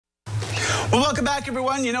Well, welcome back,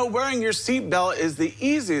 everyone. You know, wearing your seatbelt is the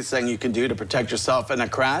easiest thing you can do to protect yourself in a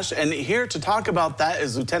crash. And here to talk about that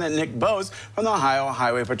is Lieutenant Nick Boes from the Ohio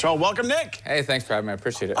Highway Patrol. Welcome, Nick. Hey, thanks for having me. I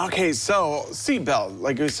appreciate it. Okay, so seatbelt,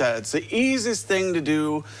 like you said, it's the easiest thing to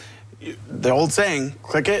do. The old saying,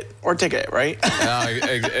 click it or ticket it, right?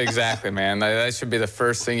 Exactly, man. That should be the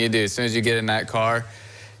first thing you do. As soon as you get in that car,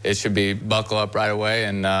 it should be buckle up right away,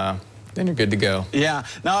 and then you're good to go. Yeah.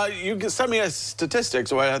 Now, you sent me a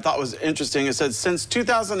statistics, what I thought was interesting. It said since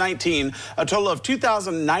 2019, a total of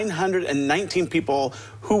 2,919 people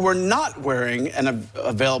who were not wearing an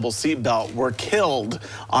available seatbelt were killed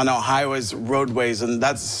on Ohio's roadways, and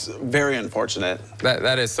that's very unfortunate.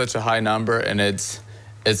 That is such a high number, and it's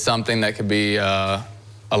something that could be, a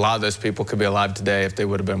lot of those people could be alive today if they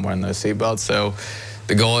would have been wearing those seatbelts. So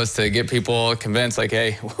the goal is to get people convinced, like,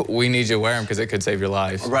 hey, we need you to wear them because it could save your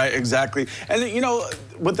lives. Right, exactly. And, you know,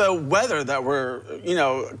 with the weather that we're, you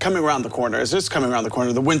know, coming around the corner, it's just coming around the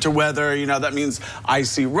corner, the winter weather, you know, that means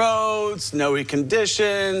icy roads, snowy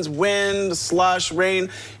conditions, wind, slush, rain.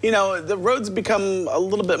 You know, the roads become a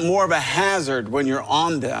little bit more of a hazard when you're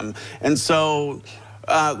on them. And so,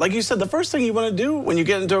 like you said, the first thing you want to do when you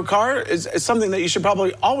get into a car is something that you should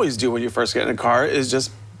probably always do when you first get in a car is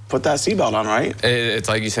just put that seatbelt on, right? It's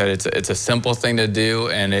like you said, it's a simple thing to do,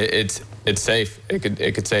 and it's safe.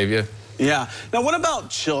 It could save you. Yeah. Now, what about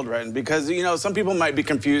children? Because, you know, some people might be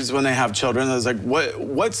confused when they have children. It's like,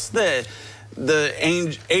 what's the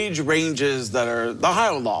age ranges that are the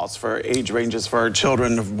Ohio laws for age ranges for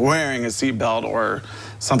children wearing a seatbelt or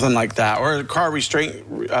something like that, or a car restraint,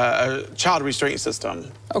 child restraint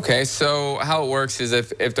system? Okay, so how it works is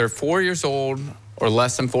if they're 4 years old or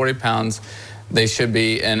less than 40 pounds, they should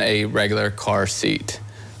be in a regular car seat.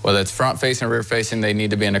 Whether it's front facing or rear facing, they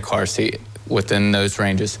need to be in a car seat within those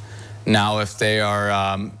ranges. Now, if they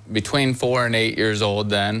are between 4 and 8 years old,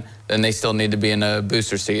 then they still need to be in a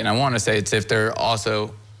booster seat. And I want to say it's if they're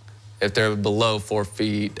below 4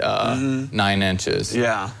 feet 9 inches.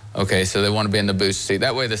 Yeah. Okay, so they want to be in the booster seat.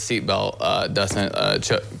 That way the seatbelt doesn't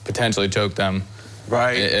potentially choke them.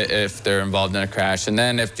 Right. If they're involved in a crash. And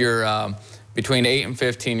then if you're between 8 and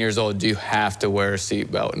 15 years old, you have to wear a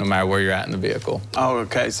seatbelt no matter where you're at in the vehicle. Oh,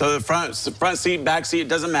 okay. So the front seat, back seat, it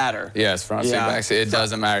doesn't matter. Yes, front seat, back seat, it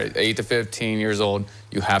doesn't matter. 8 to 15 years old,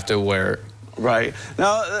 you have to wear it. Right.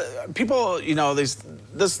 Now, people, you know,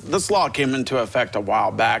 this law came into effect a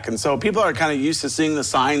while back, and so people are kind of used to seeing the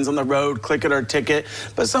signs on the road, click it or ticket,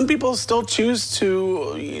 but some people still choose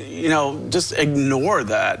to, you know, just ignore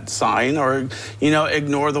that sign or, you know,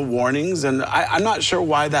 ignore the warnings, and I'm not sure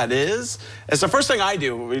why that is. It's the first thing I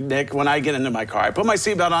do, Nick, when I get into my car. I put my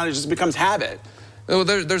seatbelt on, it just becomes habit. Well,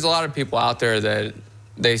 there's a lot of people out there that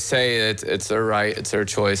they say it's their right, it's their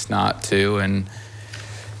choice not to, and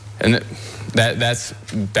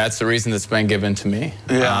that's the reason that's been given to me.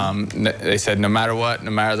 Yeah. They said no matter what,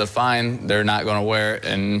 no matter the fine, they're not going to wear it,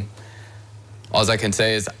 and all I can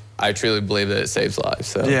say is I truly believe that it saves lives.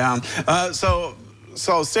 So. Yeah. So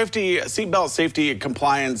seatbelt safety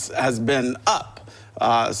compliance has been up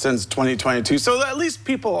since 2022. So at least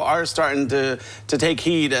people are starting to take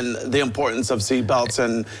heed and the importance of seatbelts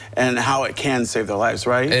and how it can save their lives,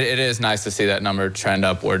 right? It is nice to see that number trend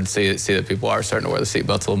upward and see that people are starting to wear the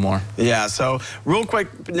seatbelts a little more. Yeah, so real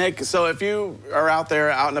quick, Nick, so if you are out there,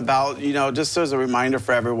 out and about, you know, just as a reminder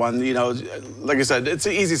for everyone, you know, like I said, it's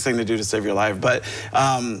the easiest thing to do to save your life, but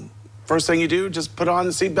first thing you do, just put on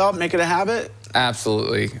the seatbelt, make it a habit.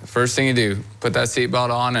 Absolutely. First thing you do, put that seatbelt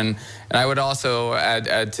on, and I would also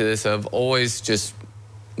add to this of always just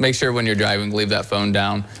make sure when you're driving, leave that phone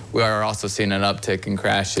down. We are also seeing an uptick in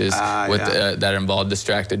crashes that involve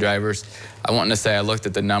distracted drivers. I want to say I looked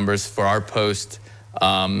at the numbers for our post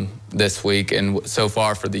this week, and so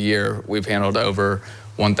far for the year, we've handled over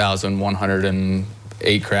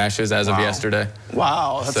 1,108 crashes as of yesterday.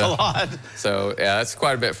 Wow, that's a lot. So, yeah, that's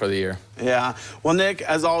quite a bit for the year. Yeah. Well, Nick,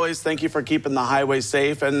 as always, thank you for keeping the highway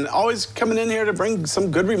safe and always coming in here to bring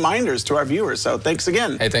some good reminders to our viewers. So thanks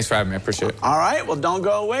again. Hey, thanks for having me. I appreciate it. All right. Well, don't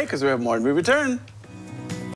go away because we have more when we return.